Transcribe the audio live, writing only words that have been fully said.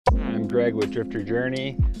Greg with Drifter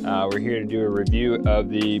Journey. We're here to do a review of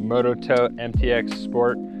the Mototote MTX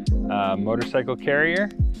Sport motorcycle carrier.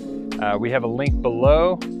 We have a link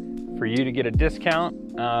below for you to get a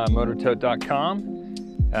discount, mototote.com.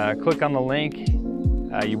 Click on the link.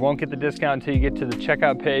 You won't get the discount until you get to the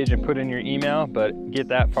checkout page and put in your email, but get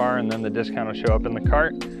that far and then the discount will show up in the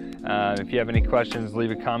cart. If you have any questions,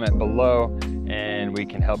 leave a comment below and we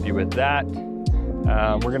can help you with that.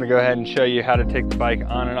 We're going to go ahead and show you how to take the bike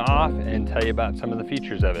on and off and tell you about some of the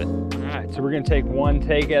features of it. Alright, so we're going to take one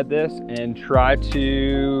take at this and try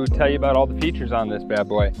to tell you about all the features on this bad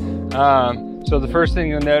boy. So the first thing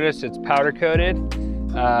you'll notice, it's powder coated.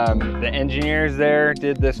 The engineers there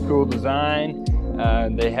did this cool design.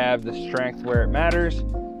 They have the strength where it matters,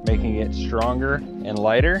 making it stronger and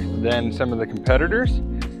lighter than some of the competitors.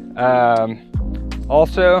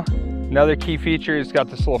 Also, another key feature is got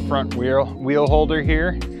this little front wheel holder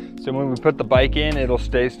here. So when we put the bike in, it'll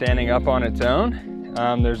stay standing up on its own.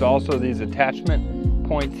 There's also these attachment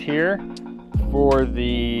points here for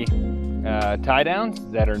the tie downs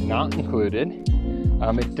that are not included.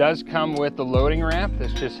 It does come with the loading ramp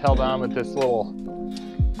that's just held on with this little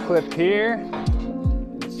clip here.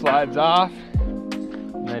 It slides off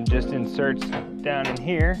and then just inserts down in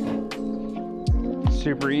here.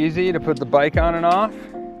 Super easy to put the bike on and off.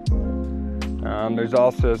 There's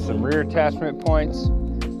also some rear attachment points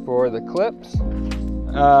for the clips.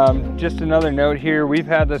 Just another note here, we've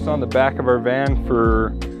had this on the back of our van for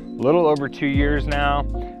a little over 2 years now.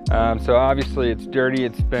 So obviously it's dirty.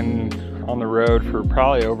 It's been on the road for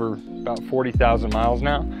probably over about 40,000 miles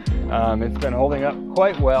now. It's been holding up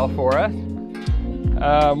quite well for us.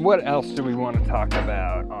 What else do we want to talk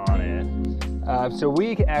about on it? So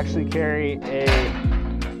we actually carry a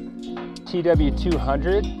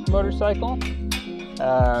TW200 motorcycle.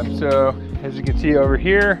 So as you can see over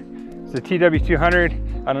here, it's the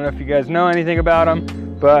TW200. I don't know if you guys know anything about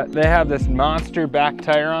them, but they have this monster back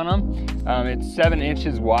tire on them. It's 7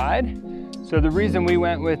 inches wide. So the reason we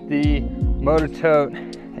went with the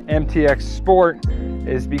Mototote MTX Sport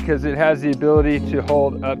is because it has the ability to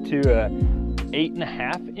hold up to a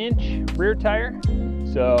 8.5 inch rear tire.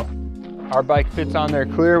 So our bike fits on there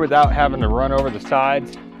clear without having to run over the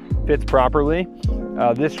sides. Fits properly.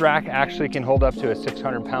 This rack actually can hold up to a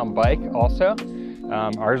 600-pound bike also.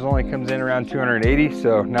 Ours only comes in around 280,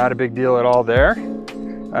 so not a big deal at all there.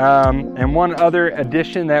 And one other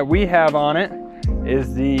addition that we have on it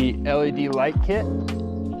is the LED light kit.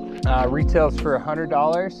 Retails for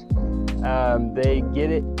 $100. They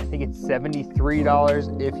get it, I think it's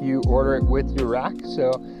 $73 if you order it with your rack.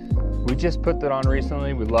 So we just put that on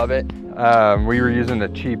recently, we love it. We were using a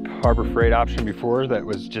cheap Harbor Freight option before that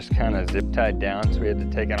was just kind of zip tied down, so we had to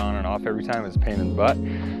take it on and off every time. It was a pain in the butt.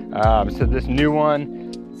 So this new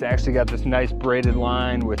one, it's actually got this nice braided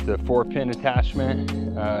line with the 4-pin attachment.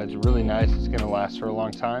 It's really nice, it's gonna last for a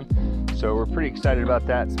long time. So we're pretty excited about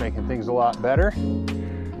that. It's making things a lot better.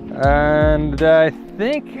 And I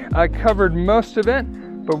think I covered most of it,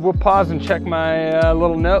 but we'll pause and check my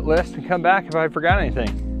little note list and come back if I forgot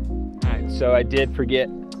anything. All right, so I did forget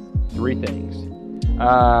 3 things.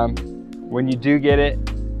 When you do get it,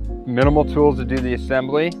 minimal tools to do the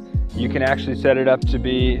assembly. You can actually set it up to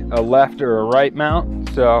be a left or a right mount.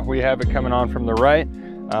 So we have it coming on from the right,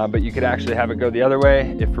 but you could actually have it go the other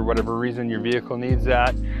way if for whatever reason your vehicle needs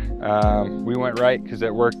that. We went right because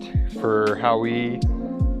it worked for how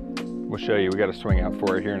we'll show you. We got a swing out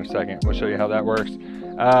for it here in a second. We'll show you how that works.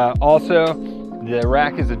 Also, the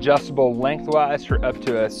rack is adjustable lengthwise for up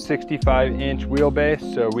to a 65-inch wheelbase.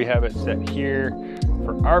 So we have it set here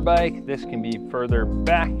for our bike. This can be further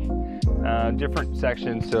back, different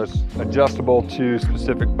sections. So it's adjustable to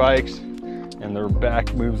specific bikes and the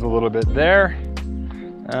back moves a little bit there.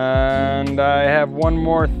 And I have one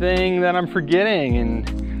more thing that I'm forgetting,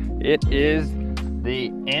 and it is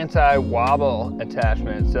the anti-wobble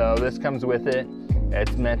attachment. So this comes with it.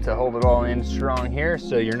 It's meant to hold it all in strong here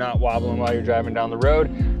so you're not wobbling while you're driving down the road.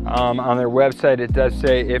 On their website it does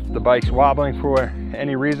say if the bike's wobbling for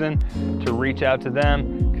any reason to reach out to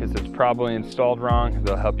them because it's probably installed wrong.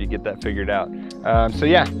 They'll help you get that figured out. So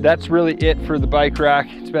yeah, that's really it for the bike rack.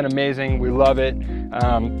 It's been amazing, we love it.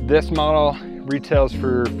 This model retails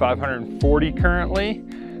for $540 currently.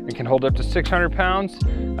 It can hold up to 600 pounds.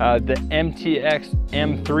 The MTX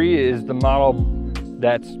M3 is the model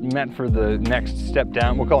that's meant for the next step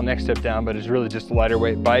down. We'll call it next step down, but it's really just lighter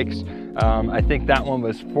weight bikes. I think that one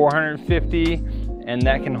was $450, and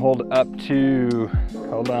that can hold up to,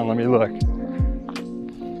 hold on, let me look.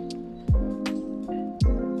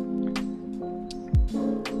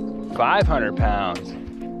 500 pounds.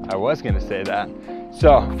 I was gonna say that. So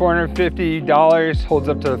 $450, holds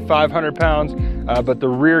up to 500 pounds, but the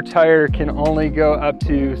rear tire can only go up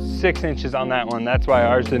to 6 inches on that one. That's why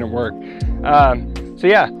ours didn't work. So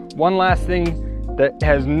yeah, one last thing that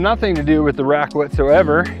has nothing to do with the rack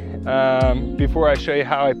whatsoever. Before I show you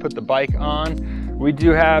how I put the bike on, we do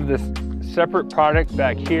have this separate product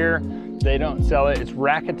back here. They don't sell it. It's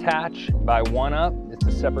RakAttach by OneUp. It's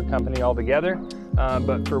a separate company altogether.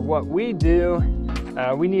 But for what we do,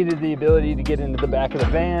 we needed the ability to get into the back of the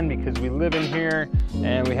van because we live in here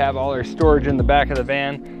and we have all our storage in the back of the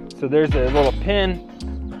van. So there's a little pin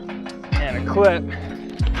and a clip.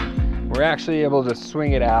 We're actually able to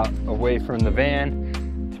swing it out away from the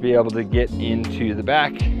van to be able to get into the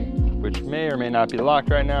back, which may or may not be locked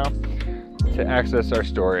right now, to access our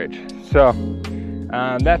storage. So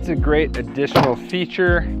that's a great additional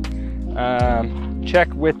feature.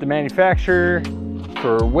 Check with the manufacturer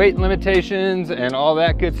for weight limitations and all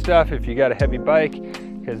that good stuff if you got a heavy bike,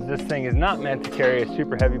 because this thing is not meant to carry a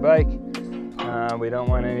super heavy bike. We don't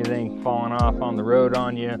want anything falling off on the road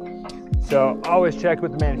on you. So always check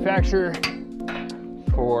with the manufacturer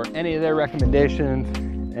for any of their recommendations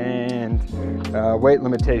and weight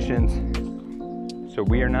limitations, so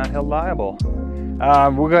we are not held liable.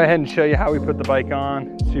 We'll go ahead and show you how we put the bike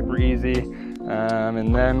on. Super easy,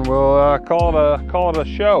 and then we'll call it a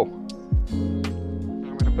show.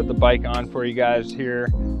 I'm gonna put the bike on for you guys here.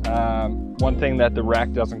 One thing that the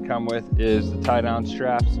rack doesn't come with is the tie-down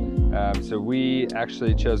straps. So we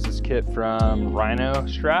actually chose this kit from Rhino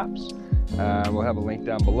Straps. We'll have a link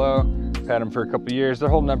down below. I've had them for a couple years. They're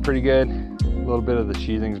holding up pretty good. A little bit of the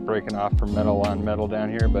sheathing's breaking off from metal on metal down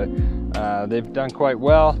here, but they've done quite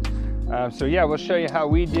well. So yeah, we'll show you how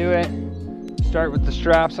we do it. Start with the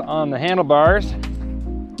straps on the handlebars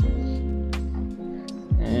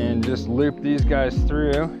and just loop these guys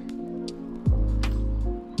through.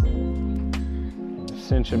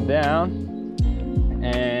 Cinch them down.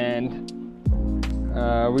 And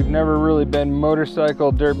we've never really been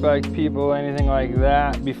motorcycle, dirt bike people, anything like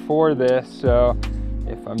that before this. So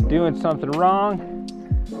if I'm doing something wrong,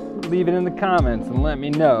 leave it in the comments and let me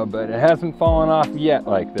know, but it hasn't fallen off yet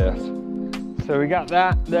like this. So we got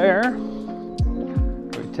that there.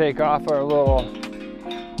 We take off our little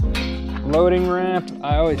loading ramp.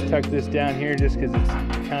 I always tuck this down here just because it's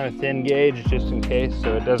kind of thin gauge, just in case,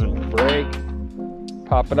 so it doesn't break.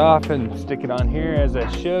 Pop it off and stick it on here as I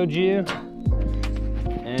showed you.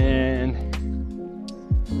 And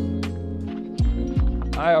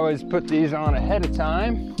I always put these on ahead of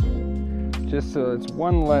time, just so it's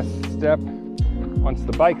one less step once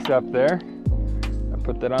the bike's up there. I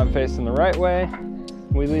put that on facing the right way.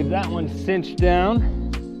 We leave that one cinched down.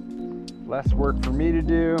 Less work for me to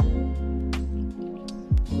do.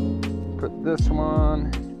 Put this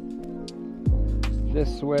one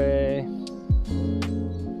this way.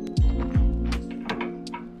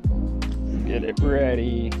 Get it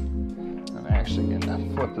ready. I'm actually gonna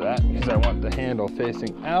flip that because I want the handle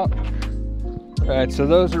facing out. All right, so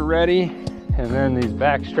those are ready. And then these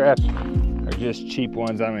back straps are just cheap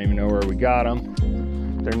ones. I don't even know where we got them.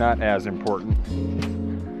 They're not as important.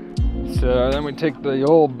 So then we take the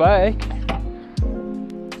old bike,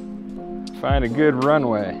 find a good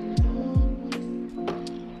runway.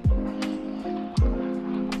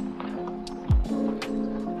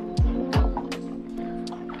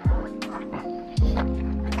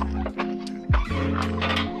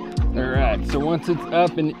 So once it's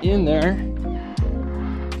up and in there,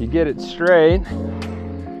 if you get it straight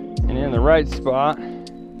and in the right spot,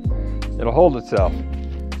 it'll hold itself.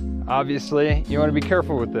 Obviously, you want to be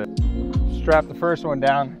careful with it. Strap the first one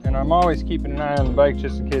down, and I'm always keeping an eye on the bike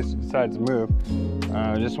just in case it decides to move.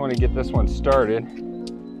 I just want to get this one started.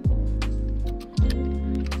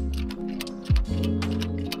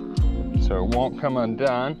 So it won't come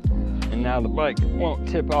undone, and now the bike won't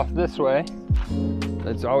tip off this way.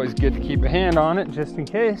 It's always good to keep a hand on it just in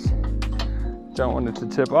case. Don't want it to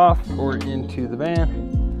tip off or into the van.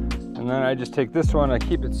 And then I just take this one, I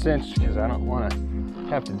keep it cinched because I don't want to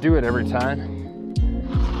have to do it every time.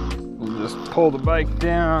 We'll just pull the bike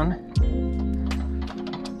down,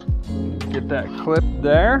 get that clip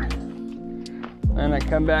there. Then I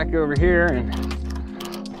come back over here and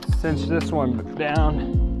cinch this one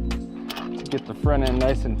down to get the front end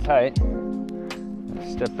nice and tight.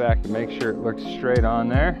 Step back to make sure it looks straight on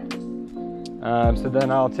there. So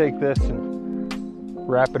then I'll take this and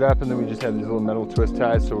wrap it up, and then we just have these little metal twist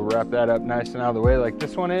ties, so we'll wrap that up nice and out of the way like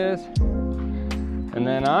this one is. And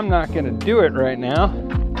then I'm not gonna do it right now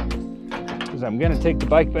because I'm gonna take the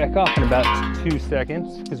bike back off in about 2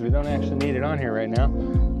 seconds because we don't actually need it on here right now.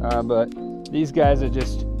 But these guys I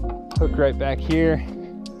just hook right back here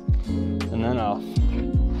and then I'll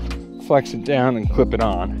flex it down and clip it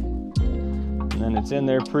on. And then it's in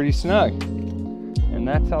there pretty snug. And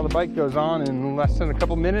that's how the bike goes on in less than a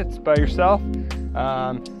couple minutes by yourself.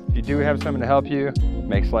 If you do have someone to help you,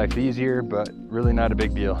 makes life easier, but really not a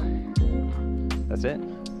big deal. That's it.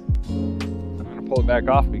 I'm gonna pull it back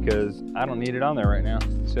off because I don't need it on there right now.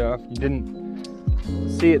 So if you didn't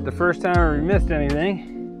see it the first time or you missed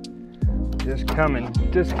anything, just come and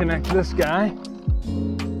disconnect this guy.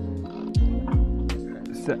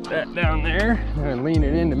 Set that down there. I'm gonna lean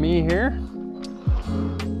it into me here.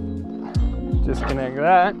 Disconnect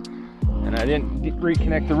that. And I didn't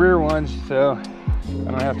reconnect the rear ones, so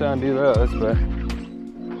I don't have to undo those, but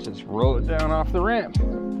just roll it down off the ramp.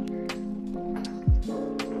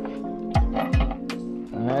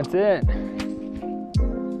 And that's it.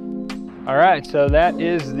 All right, so that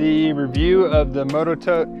is the review of the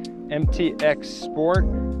Mototote MTX Sport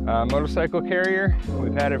motorcycle carrier.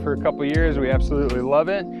 We've had it for a couple years. We absolutely love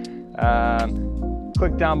it.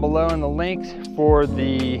 Click down below in the links for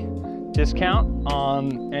the discount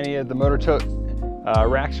on any of the Mototote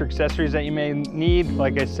racks or accessories that you may need.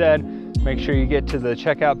 Like I said, make sure you get to the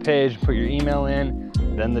checkout page, put your email in,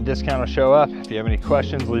 then the discount will show up. If you have any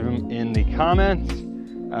questions, leave them in the comments.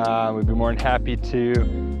 We'd be more than happy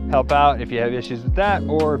to help out if you have issues with that,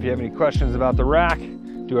 or if you have any questions about the rack,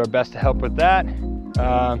 do our best to help with that.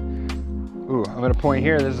 I'm gonna point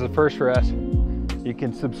here, this is the first for us. You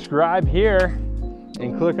can subscribe here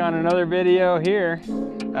and click on another video here.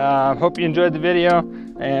 Hope you enjoyed the video.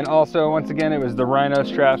 And also, once again, it was the Rhino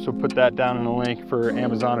straps. We'll put that down in the link for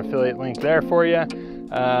Amazon affiliate link there for you.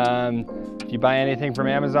 If you buy anything from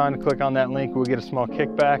Amazon, click on that link, we'll get a small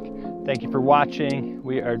kickback. Thank you for watching.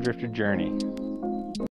 We are Drifter Journey.